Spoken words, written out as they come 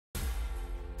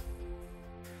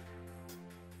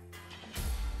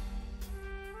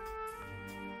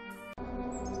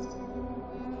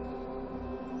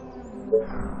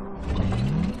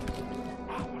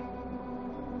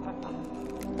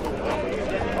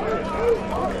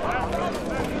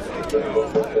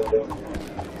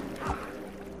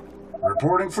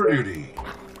Reporting for duty.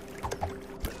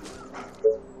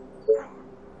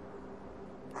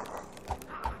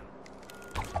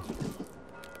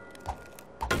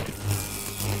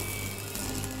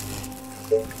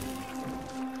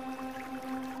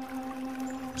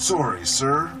 Sorry,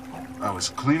 sir. I was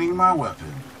cleaning my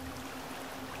weapon.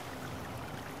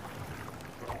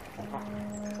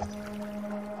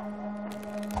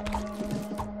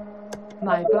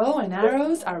 My bow and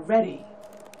arrows are ready.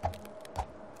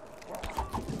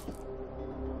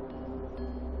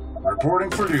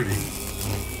 Reporting for duty.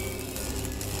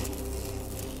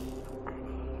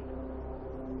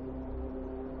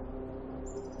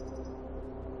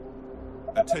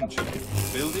 Attention.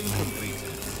 Building completed.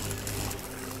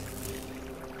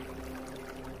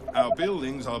 Our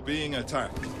buildings are being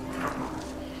attacked.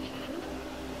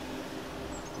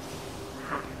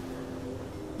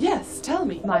 Yes, tell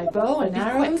me. My bow and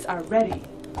arrows are ready.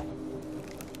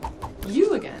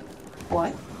 You again.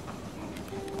 What?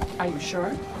 Are you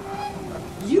sure?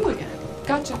 You again.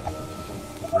 Gotcha.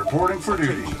 Reporting for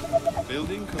duty.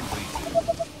 Building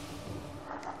completed.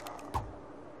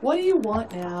 What do you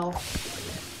want now?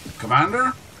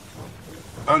 Commander?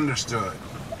 Understood.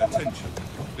 Attention.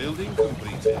 Building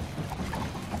completed.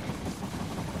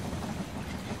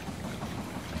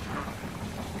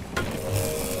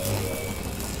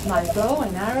 My bow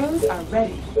and arrows are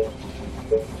ready.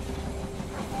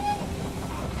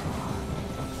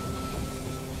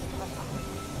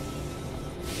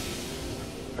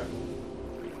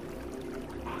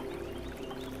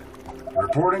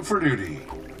 Reporting for duty.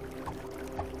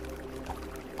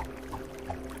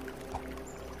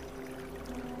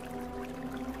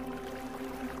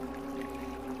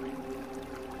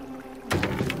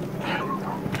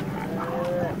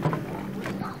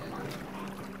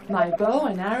 My bow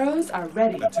and arrows are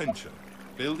ready. Attention.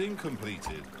 Building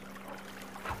completed.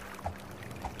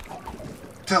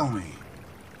 Tell me.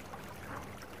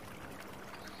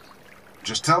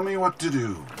 Just tell me what to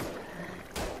do.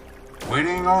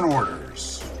 Waiting on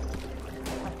orders.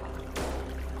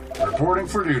 Reporting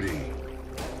for duty.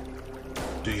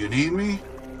 Do you need me?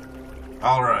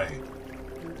 All right.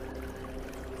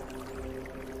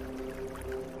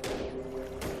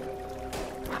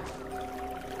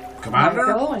 Commander?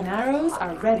 My bow and arrows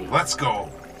are ready. Let's go.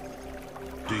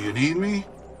 Do you need me?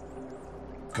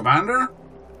 Commander?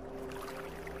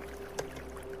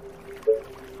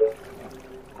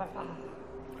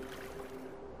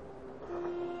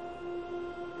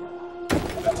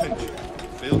 Attention.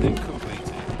 Building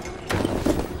completed.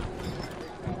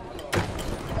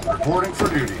 Reporting for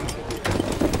duty.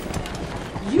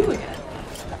 You again.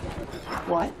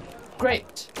 What?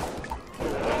 Great.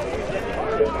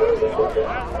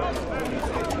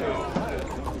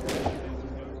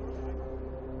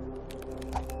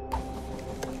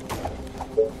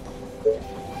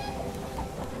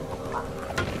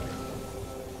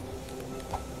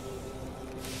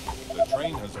 The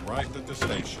train has arrived at the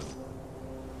station.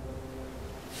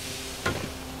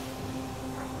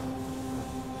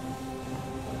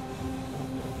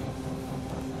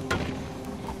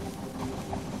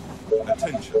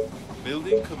 Attention.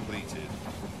 Building completed.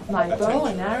 My bow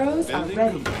and arrows are Building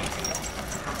ready. completed.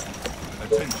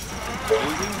 Attention.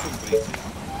 Building completed.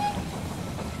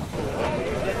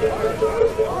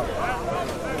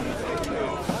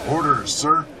 Orders,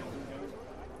 sir.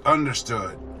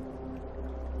 Understood.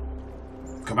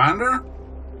 Commander?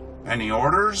 Any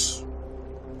orders?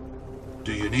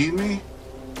 Do you need me?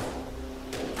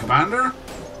 Commander?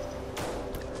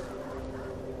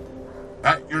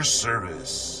 At your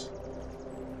service.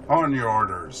 On your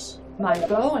orders. My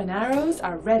bow and arrows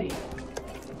are ready.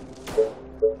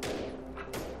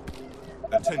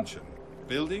 Attention.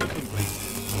 Building completed.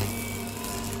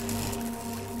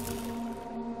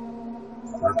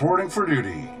 Reporting for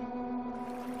duty.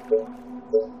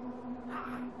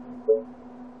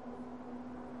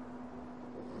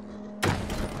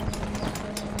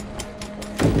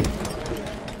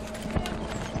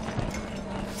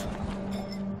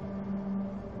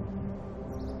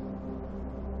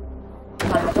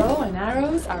 My bow and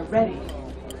arrows are ready.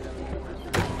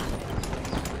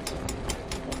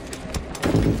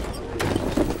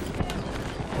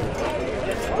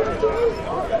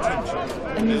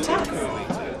 An attack.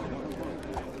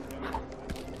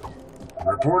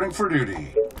 Reporting for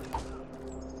duty.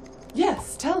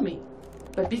 Yes, tell me.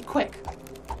 But be quick.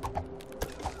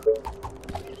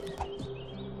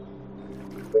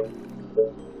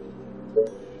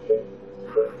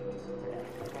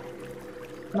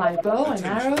 My bow and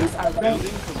arrows are ready.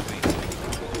 Building completed.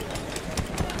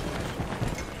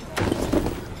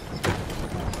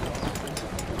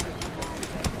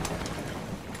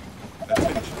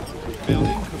 Attention.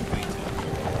 Building completed.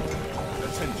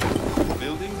 Attention.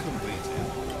 Building completed.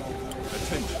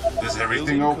 Attention. Is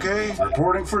everything okay?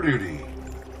 Reporting for duty.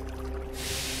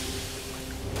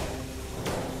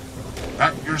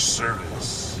 At your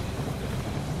service.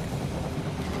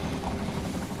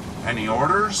 Any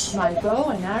orders? My bow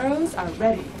and arrows are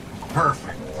ready.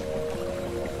 Perfect.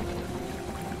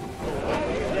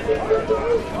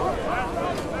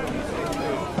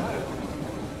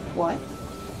 What?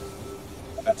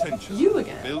 Attention. You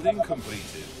again? Building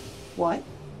completed. What?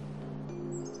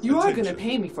 You are Attention. gonna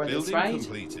pay me for this, Building right?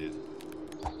 completed.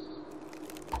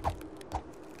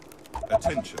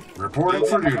 Attention. Reporting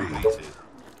for Building duty. completed.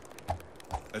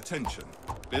 Attention.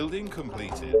 Building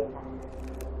completed.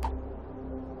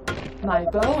 My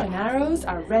bow and arrows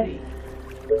are ready.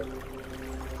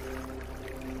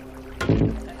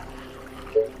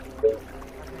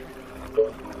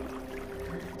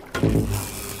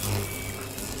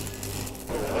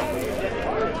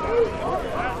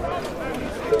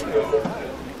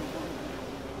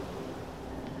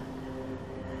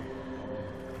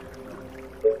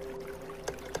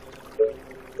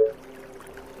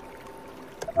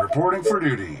 Reporting for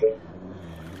duty.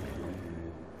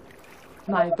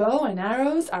 My bow and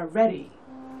arrows are ready.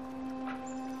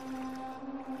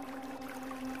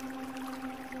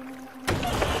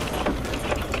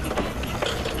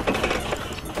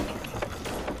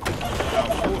 Our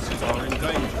forces are in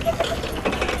danger.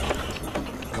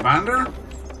 Commander?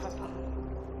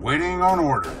 Waiting on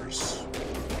orders.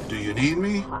 Do you need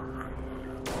me?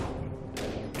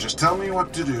 Just tell me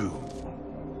what to do.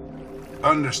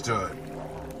 Understood.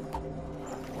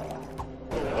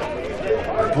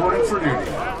 Reporting for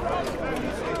duty.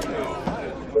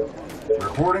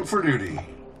 Reporting for duty.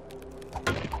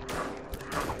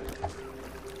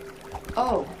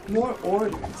 Oh, more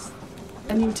orders.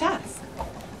 A new task.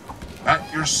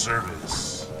 At your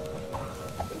service.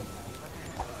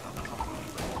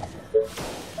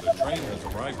 The train has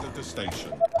arrived at the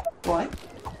station. What?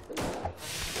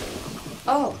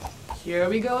 Oh, here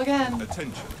we go again.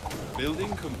 Attention.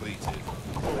 Building completed.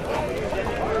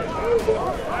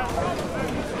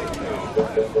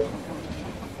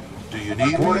 Do you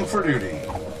need Reporting for duty.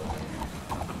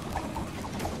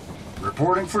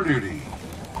 Reporting for duty.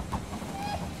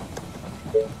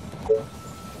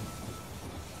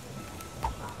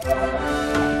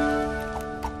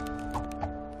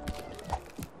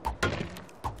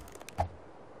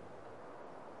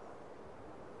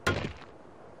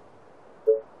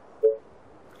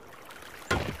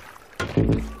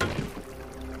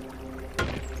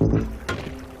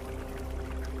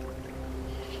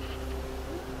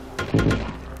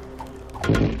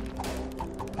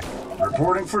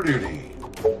 Reporting for duty.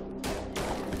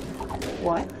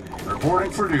 What?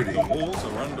 Reporting for duty. The walls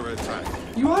are under attack.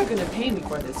 You are gonna pay me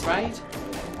for this, right?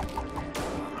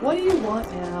 What do you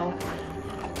want now?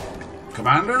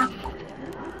 Commander?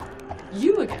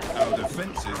 You again. Our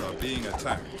defenses are being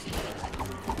attacked.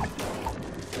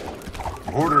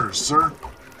 Orders, sir.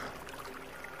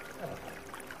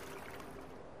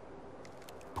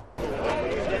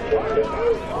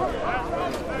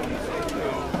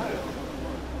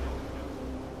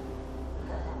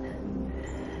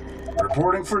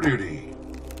 Reporting for duty.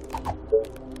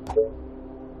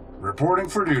 Reporting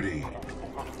for duty.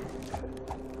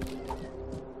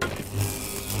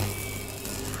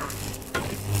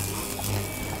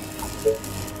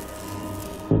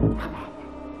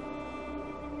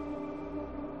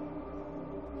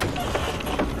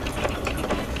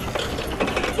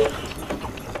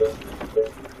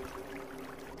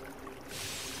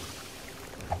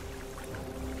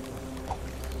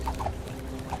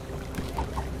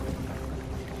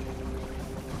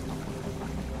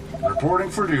 Reporting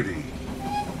for duty.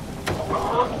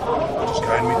 Just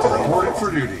guide me to the reporting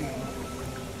for duty.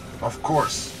 Of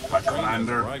course, my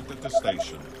commander. Arrived at the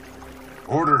station.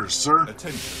 Orders, sir.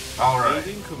 Attention. All right.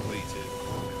 Building completed.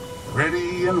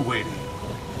 Ready and waiting.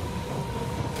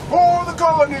 For the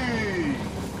colony!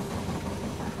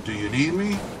 Do you need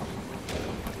me?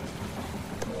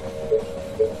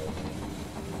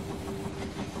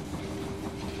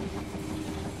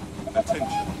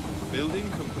 Attention. Building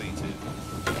completed.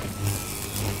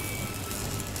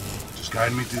 Just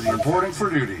guide me to the reporting for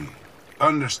duty.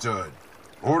 Understood.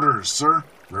 Orders, sir.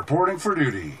 Reporting for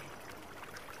duty.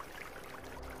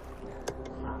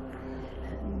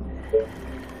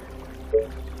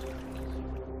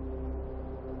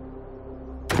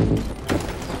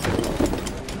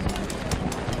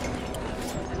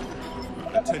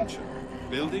 Attention.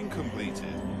 Building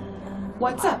completed.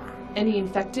 What's up? Any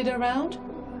infected around?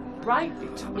 Right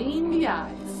between the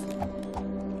eyes.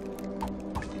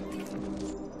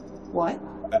 What?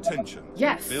 Attention.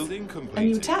 Yes. Building A completed.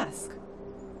 new task.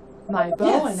 My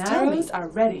bow Yes, and tell me. arrows are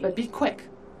ready, but be quick.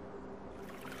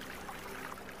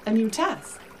 A new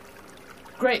task.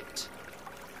 Great.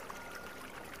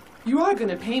 You are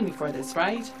gonna pay me for this,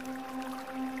 right?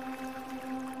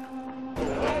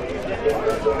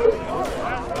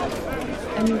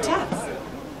 A new task.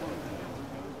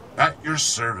 At your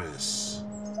service.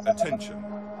 Attention.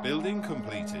 Building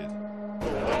completed.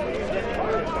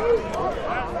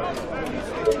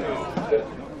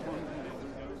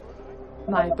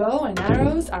 My bow and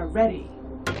arrows are ready.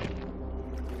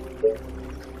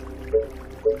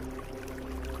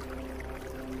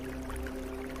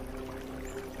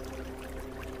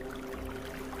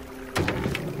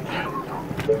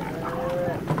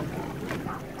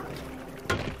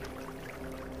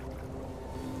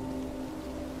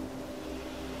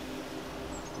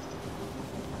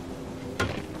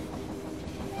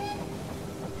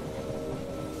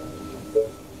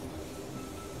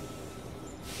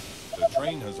 The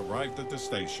train has arrived at the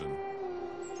station.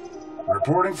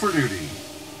 Reporting for duty.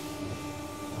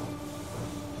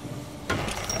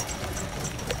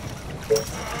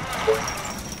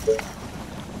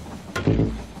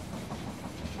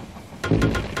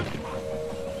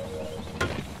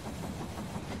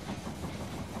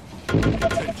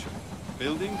 Attention.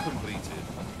 Building completed.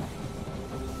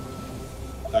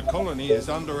 The colony is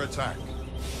under attack.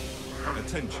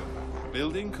 Attention.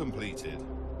 Building completed.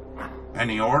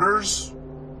 Any orders?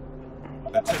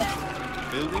 Attention.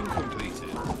 Building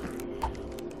completed.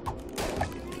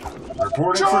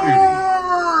 Reporting for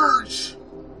duty.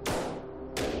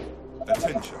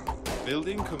 Attention.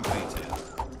 Building completed.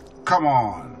 Come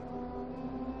on.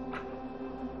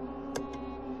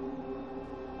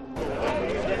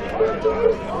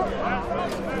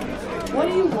 What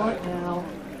do you want now?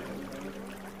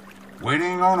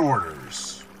 Waiting on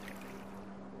orders.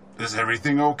 Is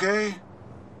everything okay?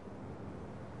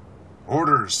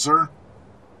 Orders, sir.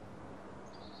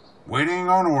 Waiting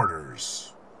on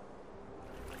orders.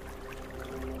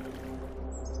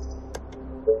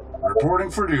 Reporting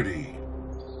for duty.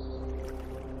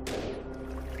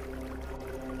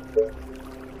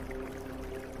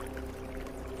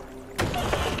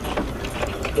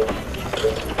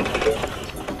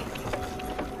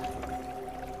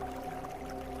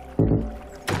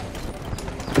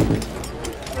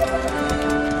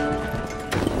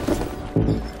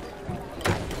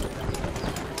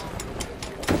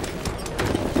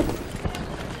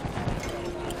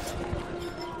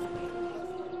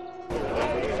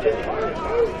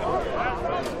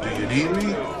 Need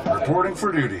me? Reporting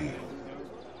for duty.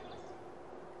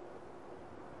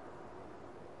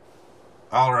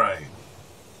 All right.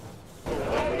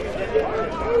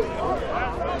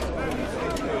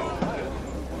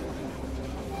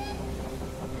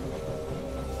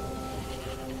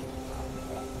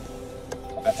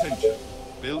 Attention.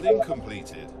 Building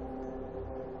completed.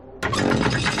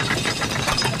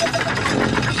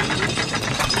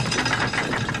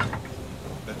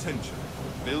 Attention.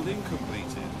 Building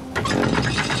completed.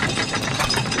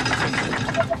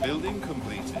 Attention. Building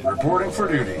completed. Reporting for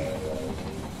duty.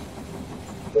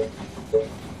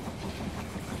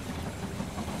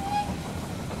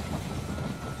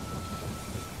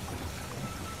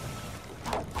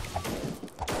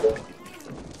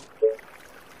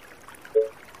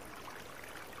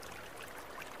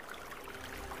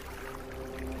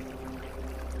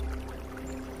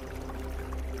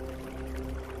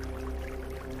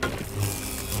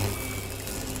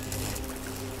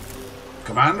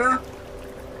 Commander?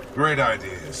 Great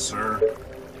idea, sir.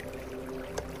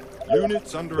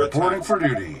 Units under Reporting attack. for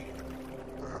duty.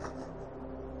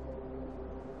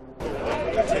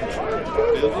 Attention.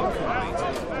 Building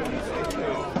completed.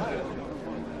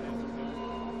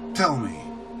 Tell me.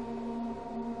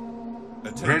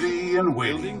 Attention. Ready and Building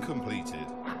waiting. completed.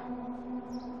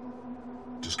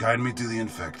 Just guide me to the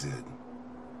infected.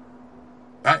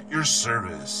 At your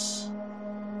service.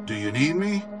 Do you need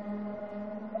me?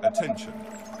 Attention.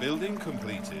 Building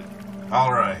completed.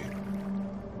 All right.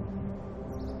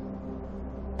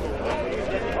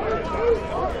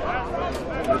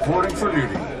 Reporting for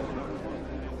duty.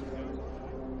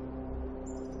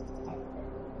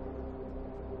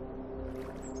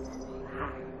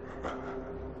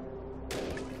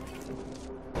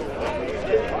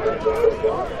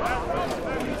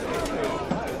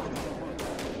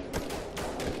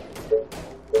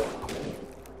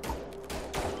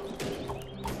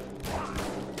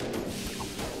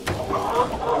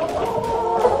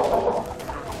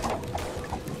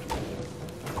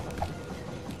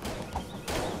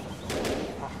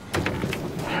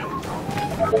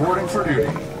 Reporting for duty.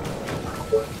 The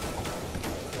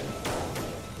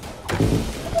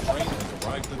train has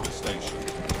arrived at the station.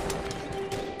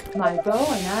 My bow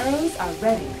and arrows are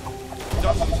ready.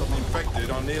 Dozens of infected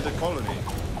are near the colony.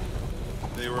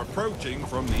 They are approaching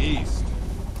from the east.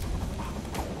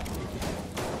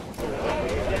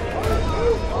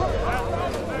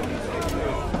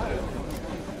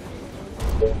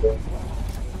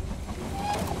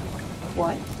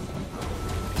 What?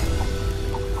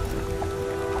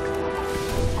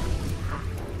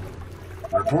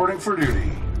 Reporting for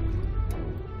duty.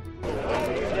 My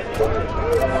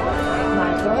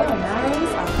bow and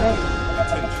arrows are ready.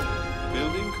 Attention.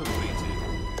 Building completed.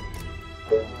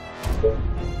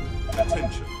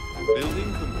 Attention. Building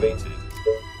completed.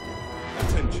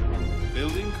 Attention.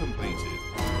 Building completed.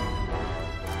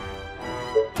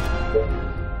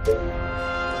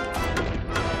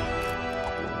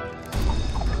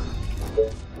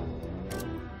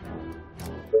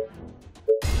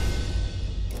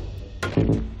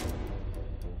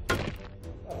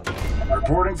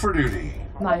 Reporting for duty.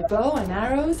 My bow and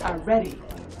arrows are ready.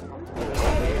 They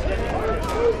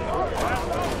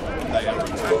are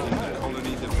attacking the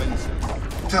colony defenses.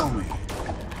 Tell me.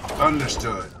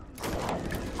 Understood.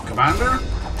 Commander?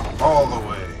 All the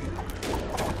way.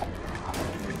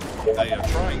 They are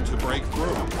trying to break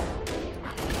through.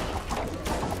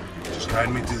 Just guide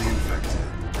me to the infected.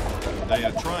 They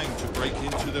are trying to break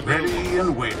into the building. Ready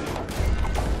and waiting.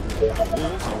 The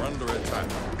walls are under attack.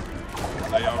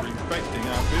 They are infecting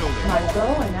our building. My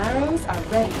bow and arrows are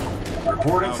ready.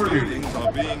 Reporting Our for duty. buildings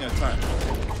are being attacked.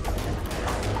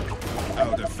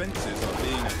 Our defenses are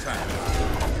being attacked.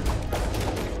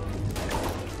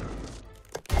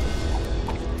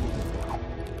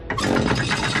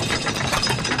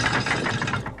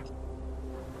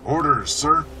 Orders,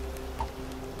 sir.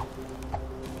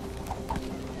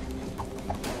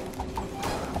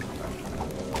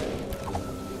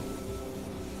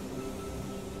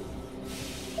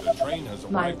 The train has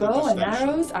My arrived at bow the and station.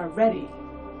 arrows are ready.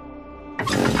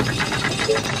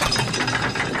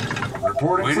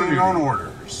 Reporting for duty. On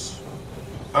orders.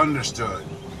 Understood.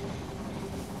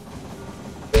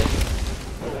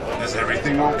 Is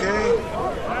everything okay?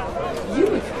 You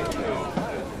agree.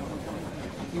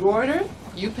 You order,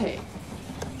 you pay.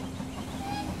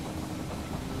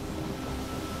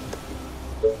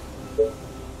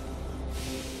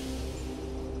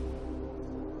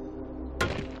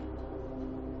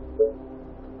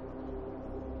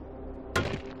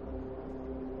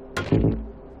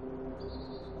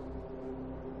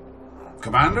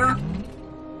 Commander?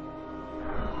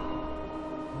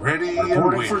 Ready and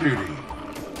waiting for duty.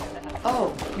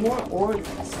 Oh, more orders.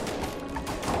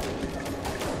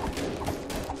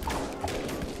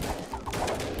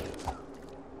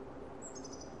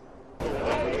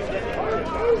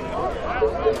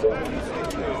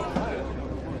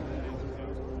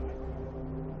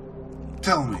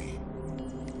 Tell me.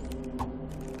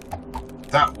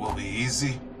 That will be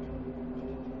easy.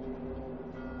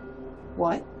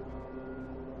 What?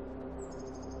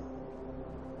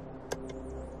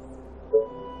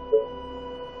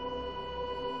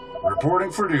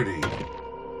 Reporting for duty.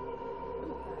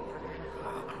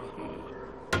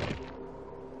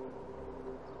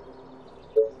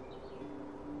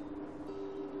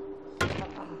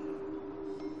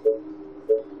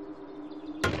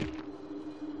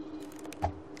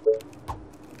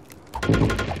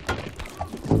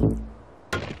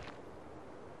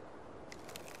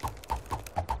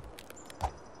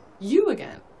 You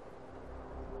again.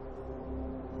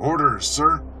 Orders,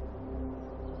 sir.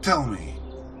 Tell me.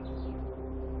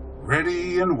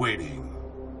 Ready and waiting.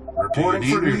 Reporting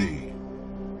for duty.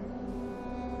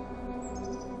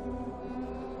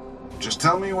 Just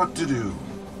tell me what to do.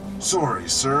 Sorry,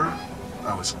 sir.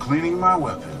 I was cleaning my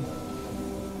weapon.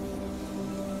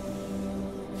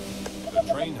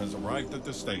 The train has arrived at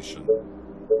the station.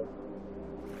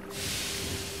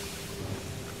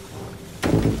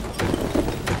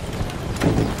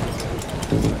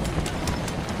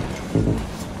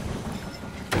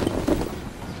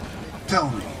 Tell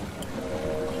me.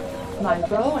 My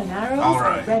bow and arrows All are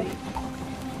right. ready.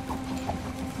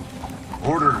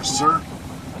 Orders, sir.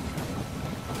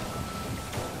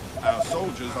 Our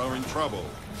soldiers are in trouble.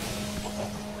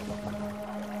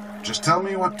 Just tell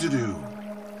me what to do.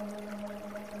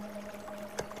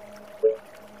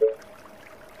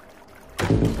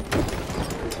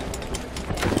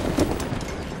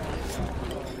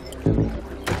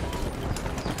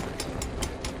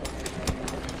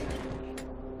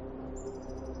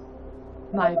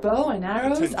 My bow and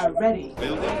arrows are ready.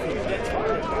 Building complete.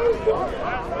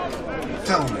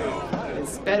 Tell me.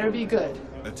 This better be good.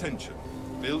 Attention.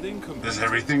 Building completed. Is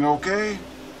everything okay?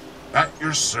 At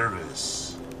your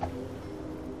service.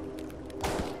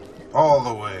 All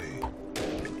the way.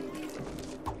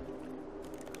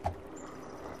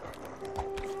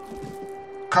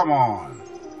 Come on.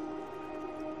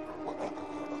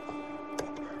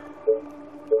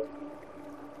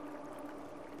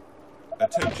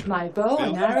 Attention. My bow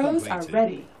and Building arrows are completed.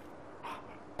 ready.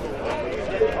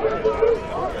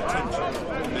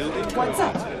 Attention. Building What's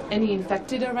up? completed. Any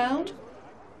infected around?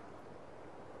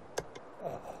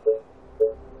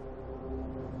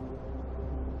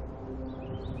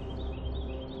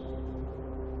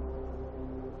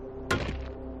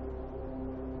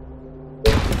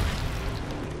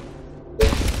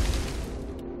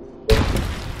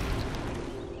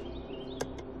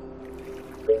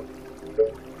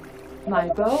 My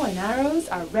bow and arrows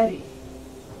are ready.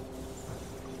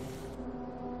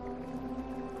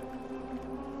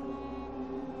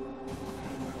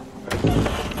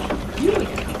 You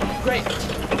again. Great.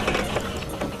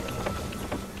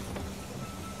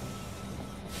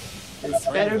 This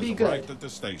better be good. Arrived at the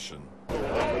station.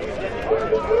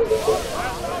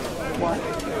 What?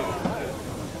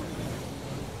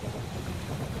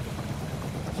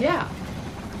 Yeah.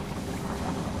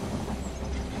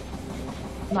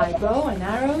 My bow and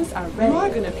arrows are ready. You are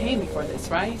gonna pay me for this,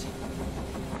 right?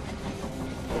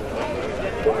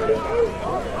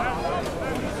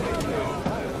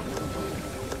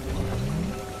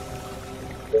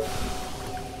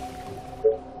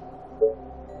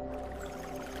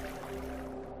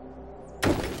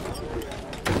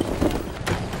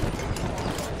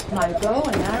 My bow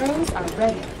and arrows are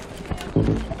ready.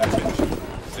 Attention.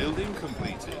 Building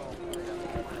completed.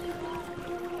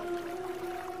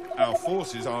 Our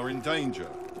forces are in danger.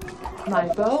 My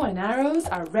bow and arrows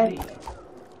are ready.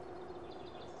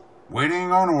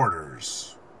 Waiting on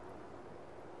orders.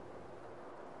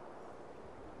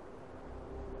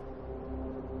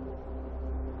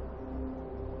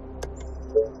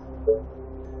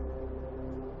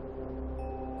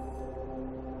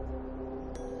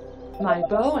 My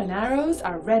bow and arrows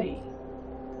are ready.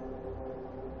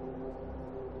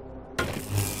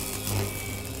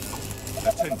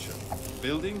 Attention.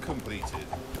 Building completed.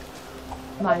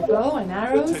 My bow and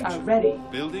arrows are Attention. ready.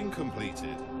 Building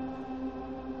completed.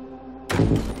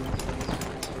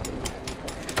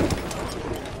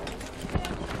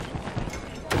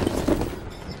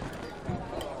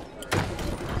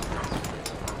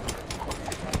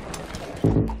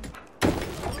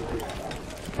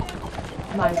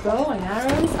 My bow and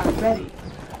arrows are ready.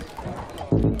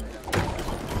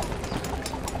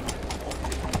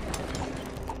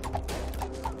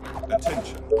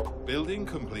 Attention. Building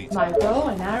completed. My bow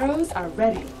and arrows are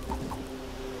ready.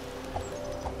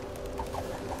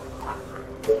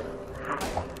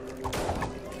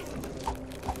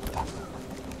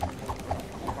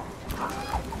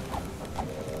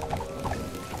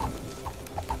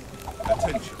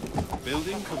 Attention.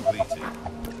 Building completed.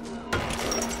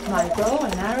 My bow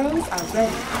and arrows are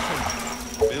ready.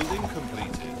 Attention. Building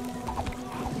completed.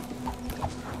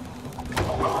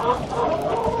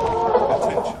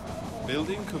 Attention.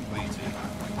 Building completed.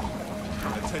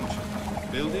 Attention.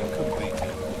 Building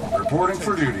completed. Reporting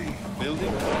for duty.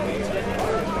 Building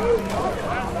completed.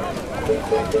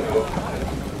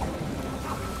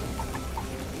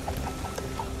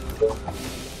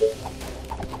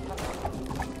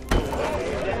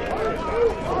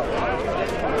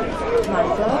 My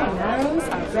bow and arrows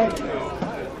are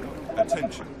ready.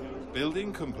 Attention.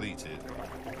 Building completed.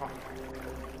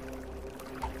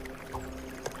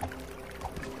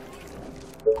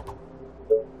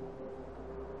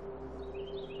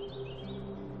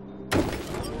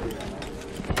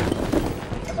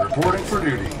 Reporting for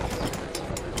duty.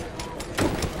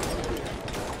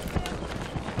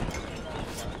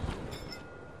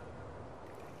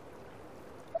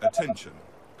 Attention.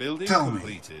 Building Tell me.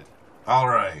 completed. All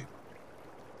right.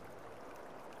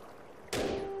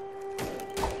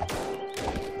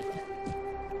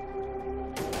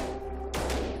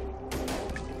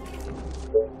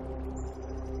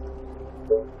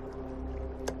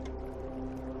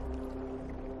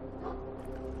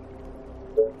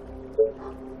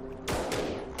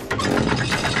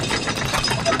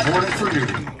 Reporting for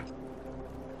duty.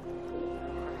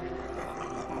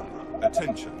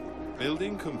 Attention.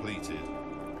 Building completed.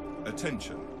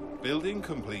 Attention. Building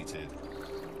completed.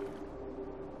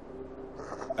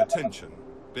 Attention.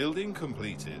 Building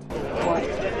completed. What?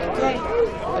 Okay.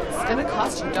 But it's gonna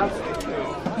cost you double.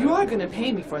 You are gonna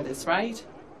pay me for this, right?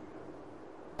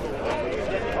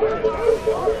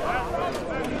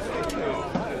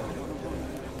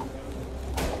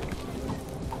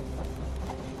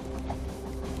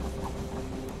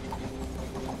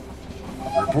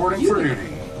 Reporting for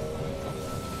duty.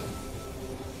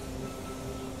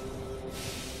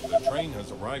 The train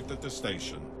has arrived at the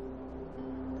station.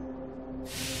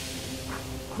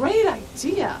 Great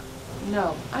idea.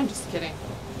 No, I'm just kidding.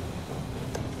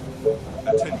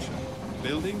 Attention.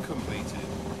 Building completed.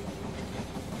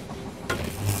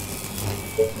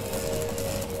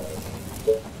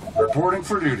 Reporting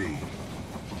for duty.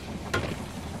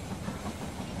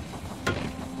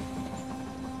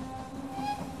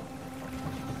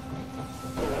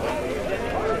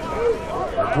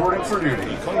 Reporting for duty.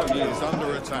 The colony is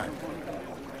under attack.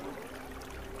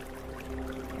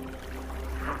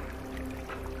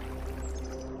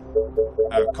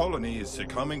 Our colony is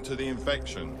succumbing to the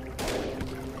infection.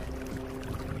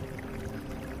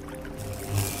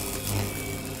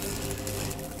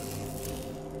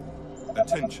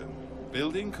 Attention.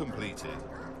 Building completed.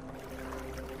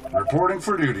 Reporting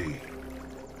for duty.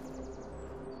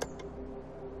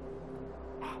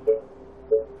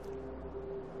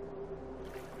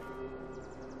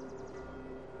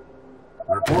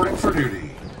 Reporting for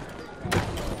duty.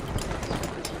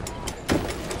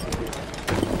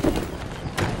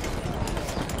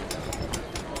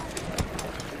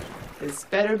 This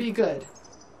better be good.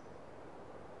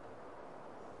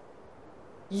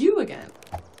 You again.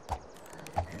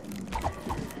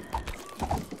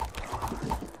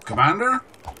 Commander?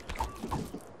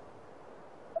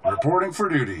 Reporting for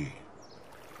duty.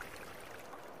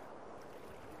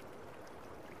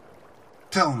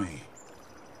 Tell me.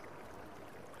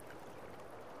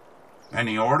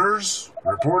 Any orders?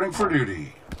 Reporting for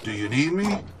duty. Do you need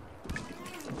me?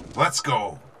 Let's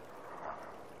go.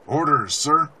 Orders,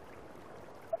 sir.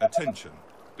 Attention.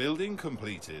 Building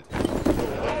completed. Attention.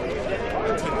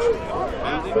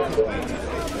 Building completed.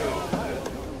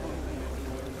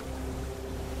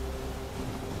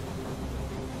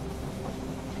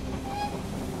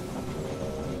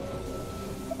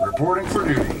 Reporting for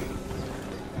duty.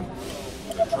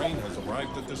 The train has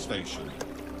arrived at the station.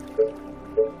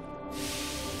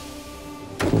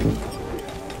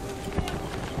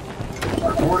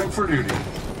 Reporting for duty.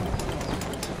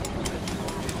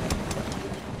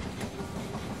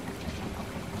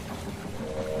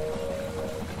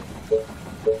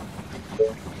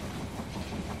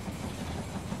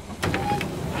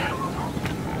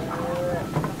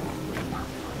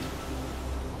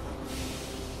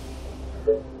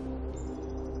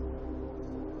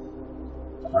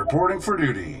 Reporting for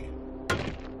duty.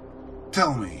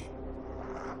 Tell me.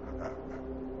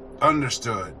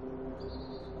 Understood.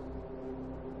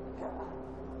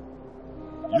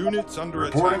 Units under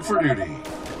Reporting attack. for duty.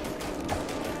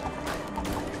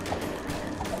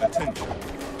 Attention.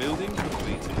 Building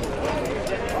completed.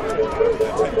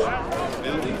 Attention.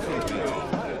 Building completed.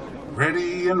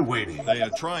 Ready and waiting. They are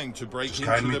trying to break Just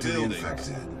guide into me the to the building.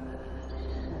 infected.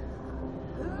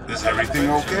 Is everything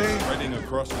okay? Spreading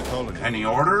across the colony. Any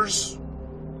orders?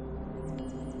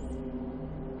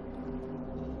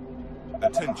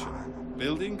 Attention.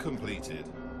 Building completed.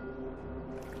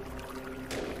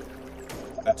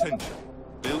 Attention.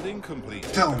 Building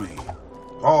completed. Tell me.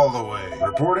 All the way.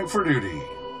 Reporting for duty.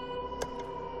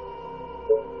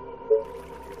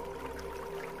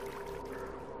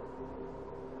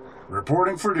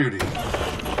 Reporting for duty.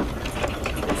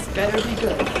 This better be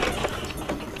good.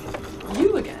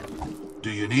 You again.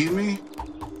 Do you need me?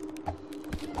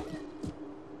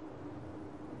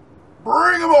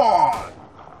 Bring 'em on!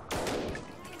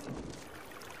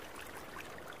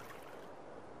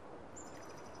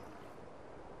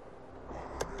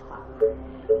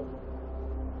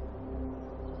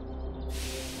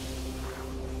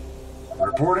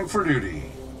 Reporting for duty.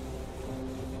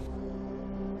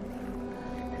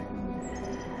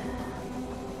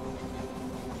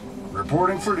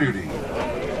 Reporting for duty.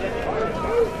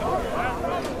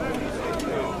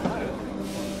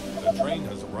 The train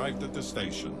has arrived at the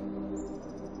station.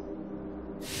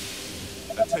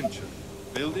 Attention.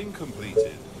 Building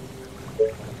completed.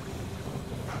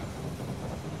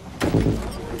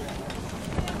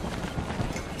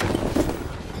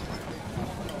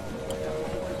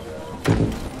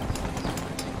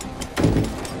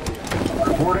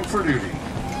 Reporting for duty.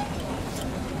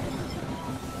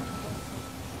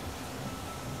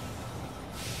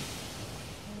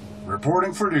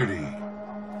 Reporting for duty.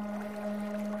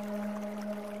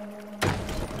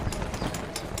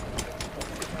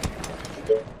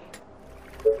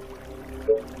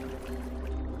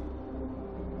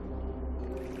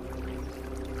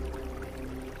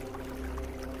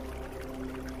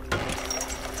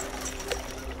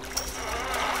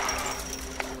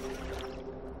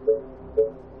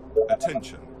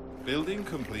 Attention. Building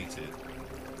completed.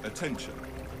 Attention.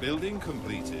 Building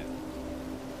completed.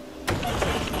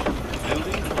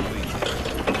 Building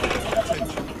completed.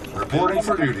 Attention. Reporting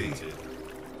for duty. Completed.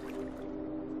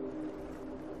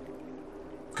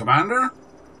 Commander,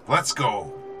 let's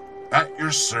go. At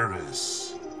your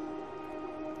service.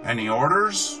 Any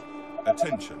orders?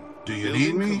 Attention. Do you Building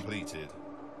need me? Completed.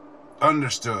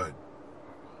 Understood.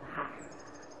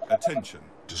 Attention.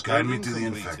 Just guide me Building to the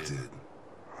completed. infected.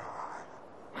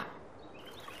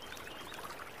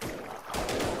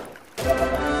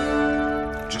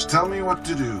 Just tell me what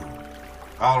to do.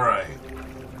 All right.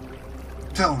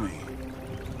 Tell me.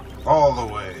 All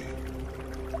the way.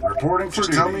 Reporting for duty.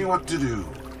 Just tell me what to do.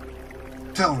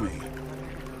 Tell me.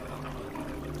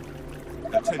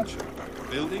 Attention.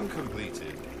 Building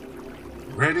completed.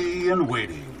 Ready and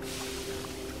waiting.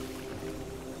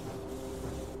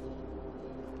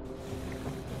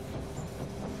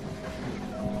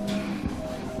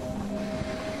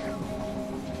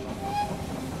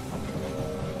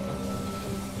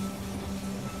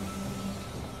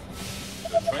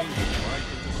 The train has arrived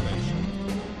at the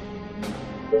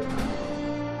station.